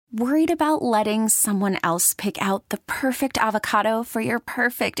Worried about letting someone else pick out the perfect avocado for your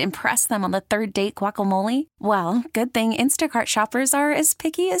perfect impress them on the third date guacamole? Well, good thing Instacart shoppers are as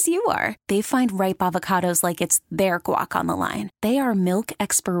picky as you are. They find ripe avocados like it's their guac on the line. They are milk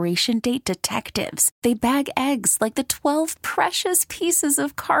expiration date detectives. They bag eggs like the 12 precious pieces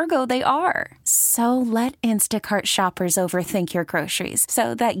of cargo they are. So let Instacart shoppers overthink your groceries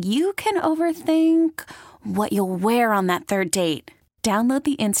so that you can overthink what you'll wear on that third date. Download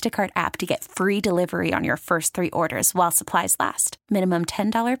the Instacart app to get free delivery on your first 3 orders while supplies last. Minimum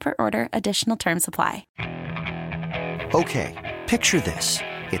 $10 per order. Additional terms apply. Okay, picture this.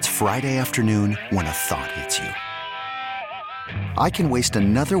 It's Friday afternoon when a thought hits you. I can waste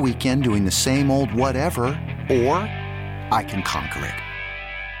another weekend doing the same old whatever, or I can conquer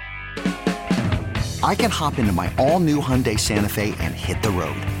it. I can hop into my all-new Hyundai Santa Fe and hit the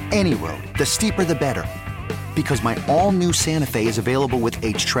road. Any road. The steeper, the better. Because my all-new Santa Fe is available with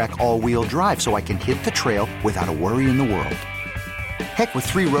H-Track all-wheel drive, so I can hit the trail without a worry in the world. Heck, with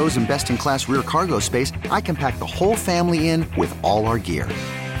 3 rows and best-in-class rear cargo space, I can pack the whole family in with all our gear.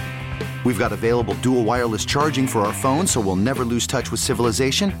 We've got available dual wireless charging for our phones, so we'll never lose touch with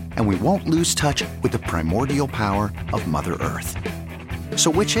civilization, and we won't lose touch with the primordial power of Mother Earth.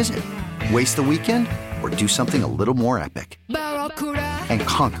 So which is it? Waste the weekend or do something a little more epic? And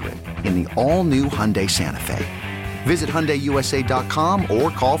conquer it in the all-new Hyundai Santa Fe. Visit HyundaiUSA.com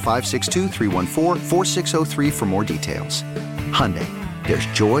or call 562-314-4603 for more details. Hyundai, there's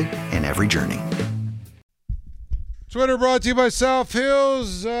joy in every journey. Twitter brought to you by South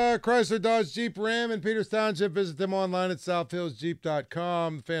Hills, Chrysler, Dodge, Jeep, Ram in Peters Township. Visit them online at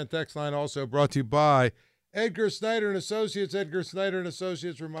southhillsjeep.com. The fan text line also brought to you by Edgar Snyder and Associates. Edgar Snyder and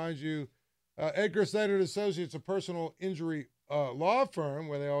Associates reminds you, Edgar Snyder and Associates, a personal injury law firm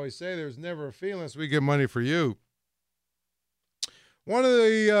where they always say there's never a fee unless we get money for you. One of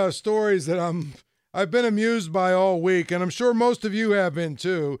the stories that I've been amused by all week, and I'm sure most of you have been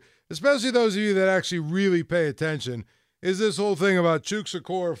too, especially those of you that actually really pay attention, is this whole thing about Chuks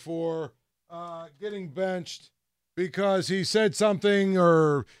Okorafar getting benched because he said something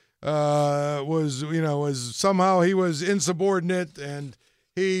or was somehow he was insubordinate, and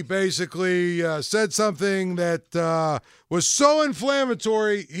he basically said something that was so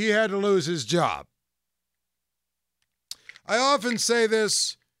inflammatory he had to lose his job. I often say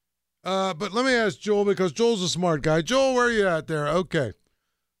this, but let me ask Joel, because Joel's a smart guy. Joel, where are you at there? Okay.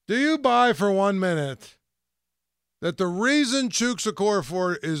 Do you buy for 1 minute that the reason Chuks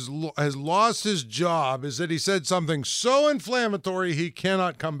Okorafar has lost his job is that he said something so inflammatory he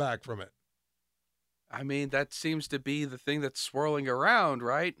cannot come back from it? I mean, that seems to be the thing that's swirling around,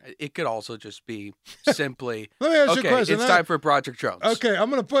 right? It could also just be simply, Let me ask you a question. It's time for Broderick Jones. Okay, I'm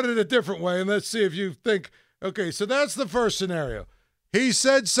going to put it a different way, and let's see if you think, okay, so that's the first scenario. He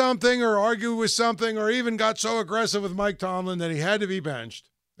said something or argued with something or even got so aggressive with Mike Tomlin that he had to be benched,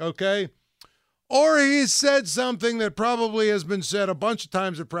 okay? Or he said something that probably has been said a bunch of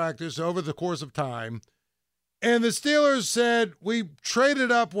times at practice over the course of time, and the Steelers said, we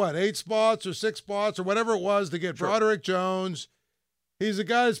traded up, 8 spots or 6 spots or whatever it was to get Broderick Jones. He's a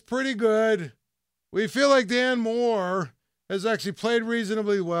guy that's pretty good. We feel like Dan Moore has actually played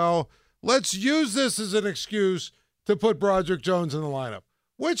reasonably well. Let's use this as an excuse to put Broderick Jones in the lineup.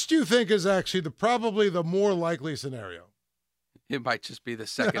 Which do you think is actually probably the more likely scenario? It might just be the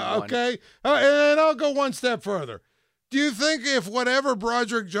second one. Okay. And I'll go one step further. Do you think if whatever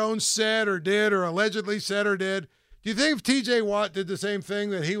Broderick Jones said or did or allegedly said or did, do you think if TJ Watt did the same thing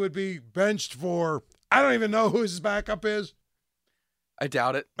that he would be benched for, I don't even know who his backup is? I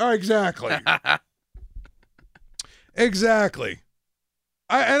doubt it. Oh, exactly. Exactly.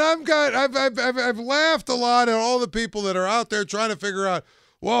 I've laughed a lot at all the people that are out there trying to figure out,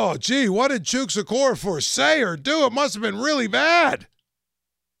 whoa, gee, what did Chuks Okorafar say or do? It must have been really bad.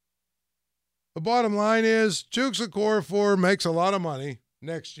 The bottom line is Chuks Okorafar makes a lot of money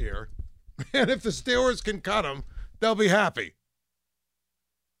next year, and if the Steelers can cut him, they'll be happy.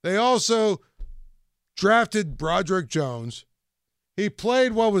 They also drafted Broderick Jones. He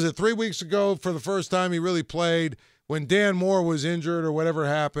played, 3 weeks ago for the first time he really played when Dan Moore was injured or whatever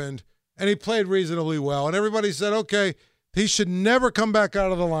happened, and he played reasonably well. And everybody said, okay, he should never come back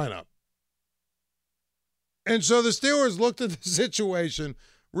out of the lineup. And so the Steelers looked at the situation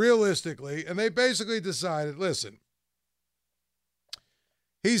realistically, and they basically decided, listen,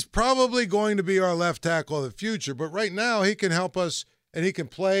 he's probably going to be our left tackle of the future, but right now he can help us, and he can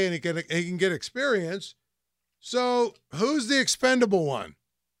play, and he can get experience. So who's the expendable one?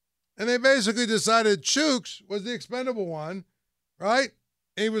 And they basically decided Chuks was the expendable one, right?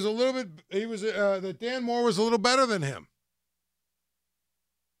 That Dan Moore was a little better than him.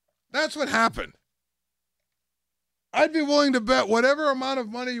 That's what happened. I'd be willing to bet whatever amount of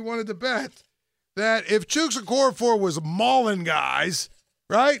money you wanted to bet that if Chuks Okorafar was mauling guys,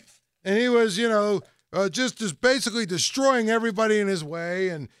 right, and he was, just basically destroying everybody in his way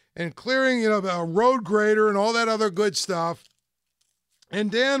and clearing, a road grader and all that other good stuff,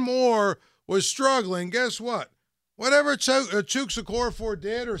 and Dan Moore was struggling, guess what? Whatever Chuks Okorafar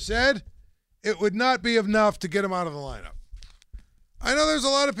did or said, it would not be enough to get him out of the lineup. I know there's a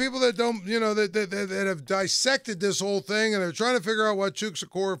lot of people that don't, that have dissected this whole thing and they're trying to figure out what Chuks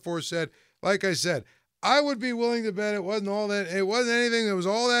Okorafar said. Like I said, I would be willing to bet it wasn't anything that was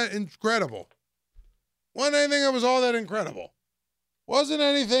all that incredible. Wasn't anything that was all that incredible. Wasn't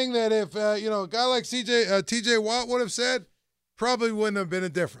anything that if, a guy like TJ Watt would have said, probably wouldn't have been a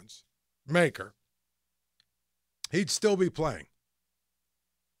difference maker. He'd still be playing.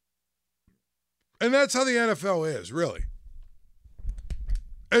 And that's how the NFL is, really.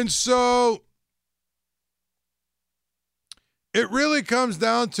 And so it really comes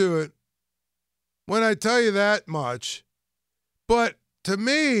down to it when I tell you that much. But to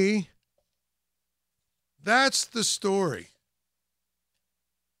me, that's the story.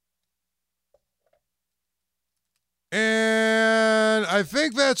 And I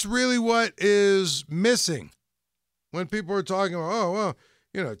think that's really what is missing when people are talking about,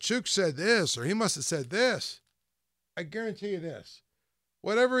 Chuks said this or he must have said this. I guarantee you this.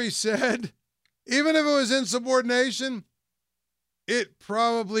 Whatever he said, even if it was insubordination, it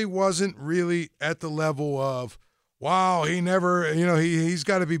probably wasn't really at the level of, wow, he never, he's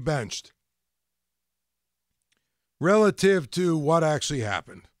got to be benched relative to what actually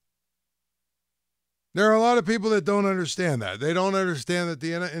happened. There are a lot of people that don't understand that. They don't understand that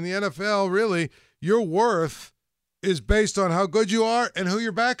in the NFL, really, your worth is based on how good you are and who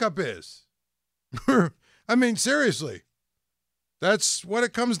your backup is. I mean, seriously. That's what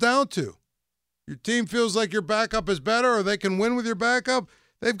it comes down to. Your team feels like your backup is better or they can win with your backup.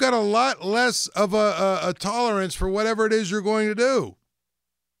 They've got a lot less of a tolerance for whatever it is you're going to do.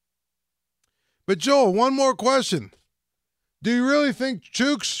 But, Joel, one more question. Do you really think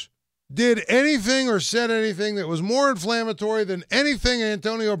Chuks did anything or said anything that was more inflammatory than anything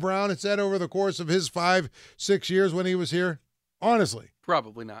Antonio Brown had said over the course of his 5-6 years when he was here? Honestly.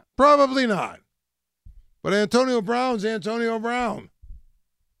 Probably not. Probably not. But Antonio Brown's Antonio Brown.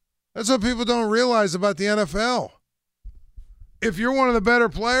 That's what people don't realize about the NFL. If you're one of the better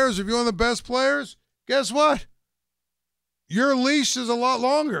players, if you're one of the best players, guess what? Your leash is a lot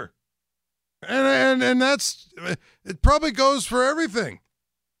longer. And that's, it probably goes for everything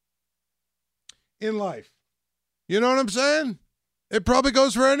in life. You know what I'm saying? It probably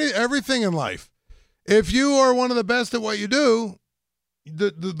goes for everything in life. If you are one of the best at what you do,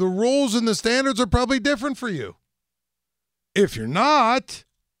 the rules and the standards are probably different for you. If you're not,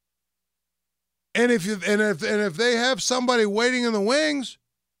 and if they have somebody waiting in the wings,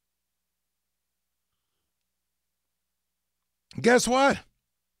 guess what?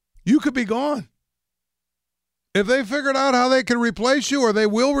 You could be gone. If they figured out how they can replace you or they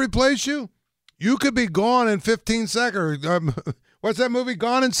will replace you, you could be gone in 15 seconds. What's that movie?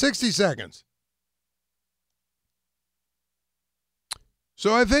 Gone in 60 seconds.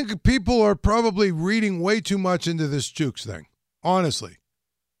 So I think people are probably reading way too much into this Chuks thing, honestly.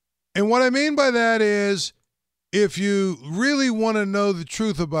 And what I mean by that is, if you really want to know the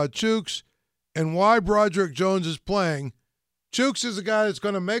truth about Chuks and why Broderick Jones is playing, Chuks is a guy that's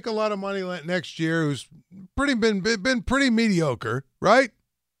going to make a lot of money next year, who's been pretty mediocre, right?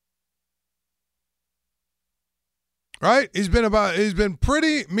 Right? He's been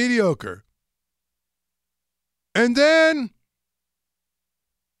pretty mediocre. And then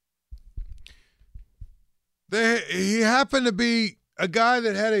he happened to be a guy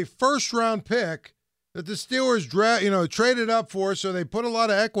that had a first-round pick that the Steelers traded up for, so they put a lot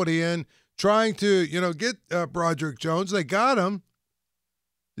of equity in trying to, get Broderick Jones. They got him.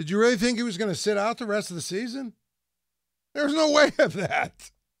 Did you really think he was going to sit out the rest of the season? There's no way of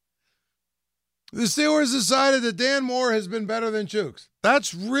that. The Steelers decided that Dan Moore has been better than Chuks.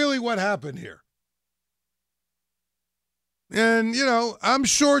 That's really what happened here. And, I'm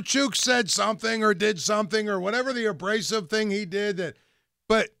sure Chuks said something or did something or whatever the abrasive thing he did.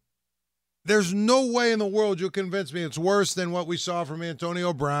 But there's no way in the world you'll convince me it's worse than what we saw from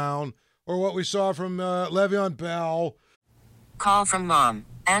Antonio Brown or what we saw from Le'Veon Bell. Call from mom.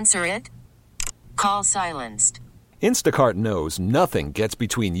 Answer it. Call silenced. Instacart knows nothing gets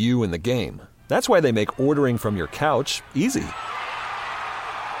between you and the game. That's why they make ordering from your couch easy.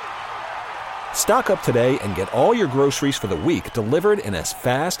 Stock up today and get all your groceries for the week delivered in as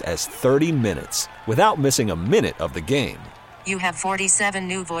fast as 30 minutes without missing a minute of the game. You have 47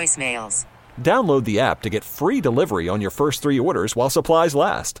 new voicemails. Download the app to get free delivery on your first 3 orders while supplies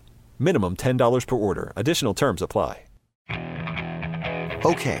last. Minimum $10 per order. Additional terms apply.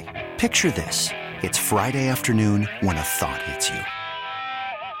 Okay, picture this. It's Friday afternoon when a thought hits you.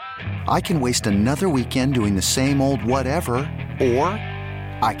 I can waste another weekend doing the same old whatever, or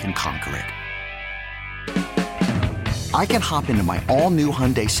I can conquer it. I can hop into my all-new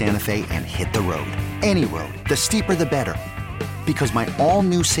Hyundai Santa Fe and hit the road. Any road. The steeper the better. Because my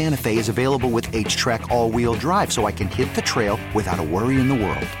all-new Santa Fe is available with H-Track all-wheel drive, so I can hit the trail without a worry in the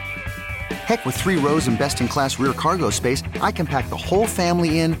world. Heck, with 3 rows and best-in-class rear cargo space, I can pack the whole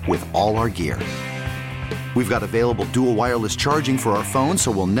family in with all our gear. We've got available dual wireless charging for our phones,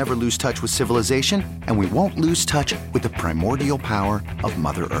 so we'll never lose touch with civilization, and we won't lose touch with the primordial power of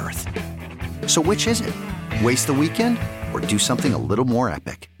Mother Earth. So which is it? Waste the weekend or do something a little more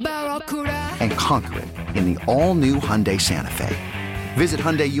epic? And conquer it in the all-new Hyundai Santa Fe. Visit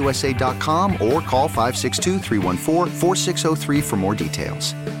HyundaiUSA.com or call 562-314-4603 for more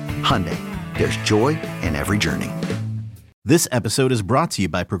details. Hyundai, there's joy in every journey. This episode is brought to you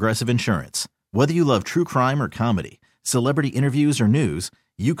by Progressive Insurance. Whether you love true crime or comedy, celebrity interviews or news,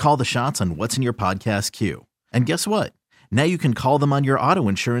 you call the shots on what's in your podcast queue. And guess what? Now you can call them on your auto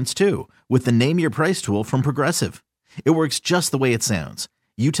insurance too with the Name Your Price tool from Progressive. It works just the way it sounds.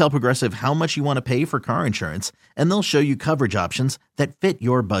 You tell Progressive how much you want to pay for car insurance, and they'll show you coverage options that fit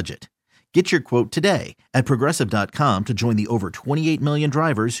your budget. Get your quote today at Progressive.com to join the over 28 million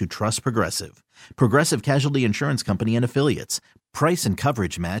drivers who trust Progressive. Progressive Casualty Insurance Company and Affiliates. Price and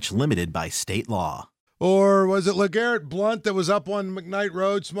coverage match limited by state law. Or was it LeGarrette Blount that was up on McKnight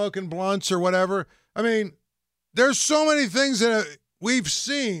Road smoking blunts or whatever? I mean, there's so many things that we've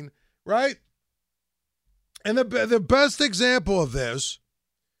seen, right? And the best example of this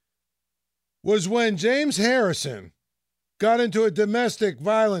was when James Harrison got into a domestic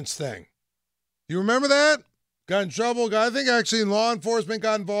violence thing. You remember that? Got in trouble. I think actually law enforcement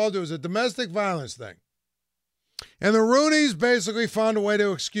got involved. It was a domestic violence thing. And the Rooneys basically found a way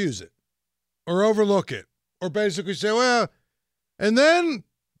to excuse it or overlook it or basically say, well, and then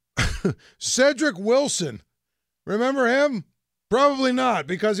Cedric Wilson, remember him? Probably not,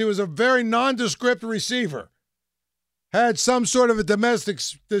 because he was a very nondescript receiver. Had some sort of a domestic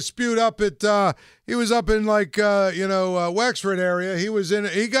dispute up at, he was up in Wexford area.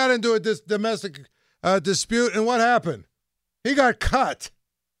 He got into a domestic dispute, and what happened? He got cut.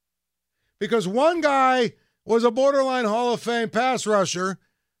 Because one guy was a borderline Hall of Fame pass rusher.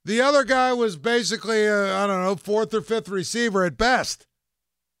 The other guy was basically, fourth or fifth receiver at best.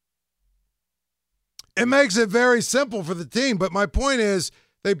 It makes it very simple for the team, but my point is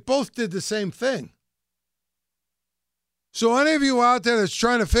they both did the same thing. So any of you out there that's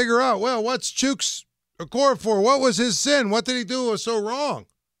trying to figure out, well, what's Chuks Okorafar? What was his sin? What did he do that was so wrong?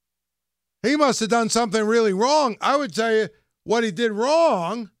 He must have done something really wrong. I would tell you what he did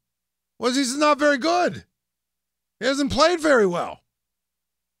wrong was he's not very good. He hasn't played very well.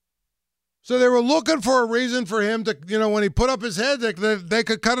 So they were looking for a reason for him to, when he put up his head, they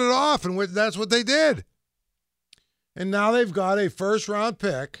could cut it off, and that's what they did. And now they've got a first-round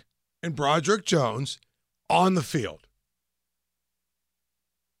pick in Broderick Jones on the field.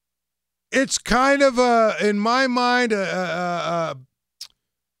 It's kind of, in my mind,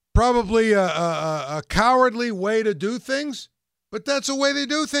 probably a cowardly way to do things, but that's the way they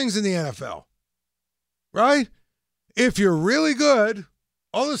do things in the NFL, right? If you're really good,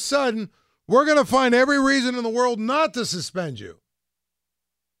 all of a sudden, we're going to find every reason in the world not to suspend you.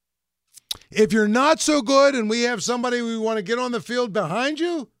 If you're not so good and we have somebody we want to get on the field behind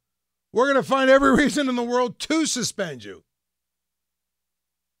you, we're going to find every reason in the world to suspend you.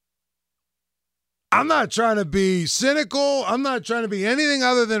 I'm not trying to be cynical. I'm not trying to be anything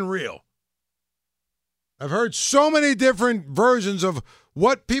other than real. I've heard so many different versions of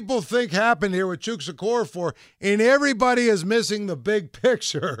what people think happened here with Chuks Okorafar, and everybody is missing the big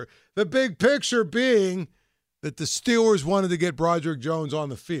picture. The big picture being that the Steelers wanted to get Broderick Jones on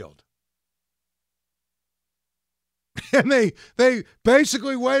the field. And they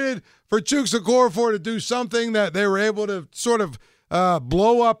basically waited for Chuks Okorafar to do something that they were able to sort of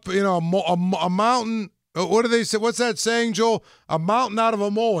blow up, a mountain. What do they say? What's that saying, Joel? A mountain out of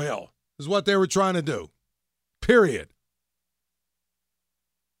a molehill is what they were trying to do. Period.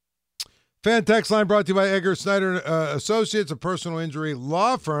 Fan text line brought to you by Edgar Snyder Associates, a personal injury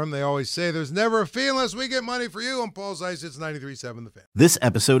law firm. They always say there's never a fee unless we get money for you. I'm Paul Zeise. It's 93.7 The Fan. This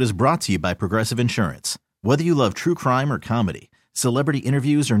episode is brought to you by Progressive Insurance. Whether you love true crime or comedy, celebrity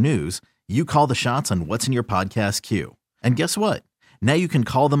interviews or news, you call the shots on what's in your podcast queue. And guess what? Now you can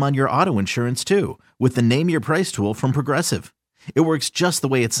call them on your auto insurance too with the Name Your Price tool from Progressive. It works just the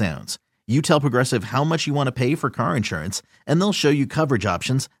way it sounds. You tell Progressive how much you want to pay for car insurance, and they'll show you coverage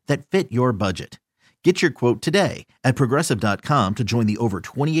options that fit your budget. Get your quote today at Progressive.com to join the over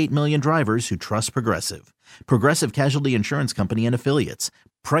 28 million drivers who trust Progressive. Progressive Casualty Insurance Company and Affiliates.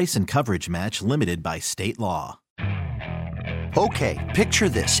 Price and coverage match limited by state law. Okay, picture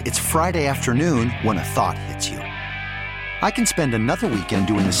this. It's Friday afternoon when a thought hits you. I can spend another weekend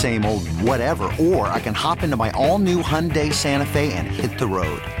doing the same old whatever, or I can hop into my all-new Hyundai Santa Fe and hit the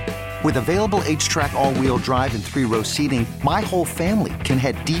road. With available H-Track all-wheel drive and 3-row seating, my whole family can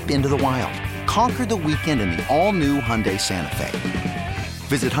head deep into the wild. Conquer the weekend in the all-new Hyundai Santa Fe.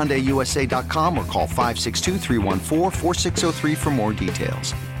 Visit HyundaiUSA.com or call 562-314-4603 for more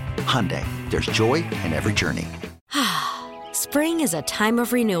details. Hyundai, there's joy in every journey. Spring is a time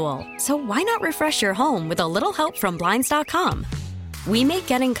of renewal, so why not refresh your home with a little help from Blinds.com? We make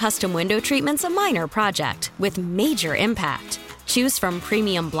getting custom window treatments a minor project with major impact. Choose from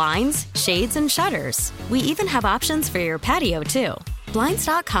premium blinds, shades, and shutters. We even have options for your patio, too.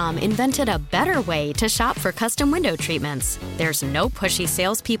 Blinds.com invented a better way to shop for custom window treatments. There's no pushy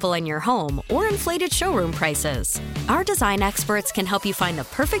salespeople in your home or inflated showroom prices. Our design experts can help you find the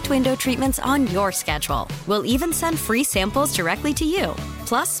perfect window treatments on your schedule. We'll even send free samples directly to you.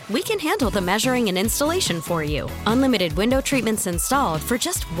 Plus, we can handle the measuring and installation for you. Unlimited window treatments installed for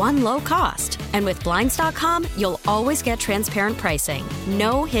just one low cost. And with Blinds.com, you'll always get transparent pricing.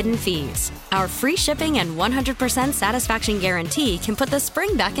 No hidden fees. Our free shipping and 100% satisfaction guarantee can put the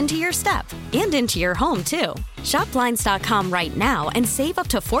spring back into your step and into your home, too. Shop Blinds.com right now and save up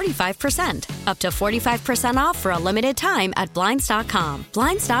to 45%. Up to 45% off for a limited time at Blinds.com.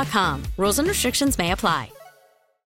 Blinds.com. Rules and restrictions may apply.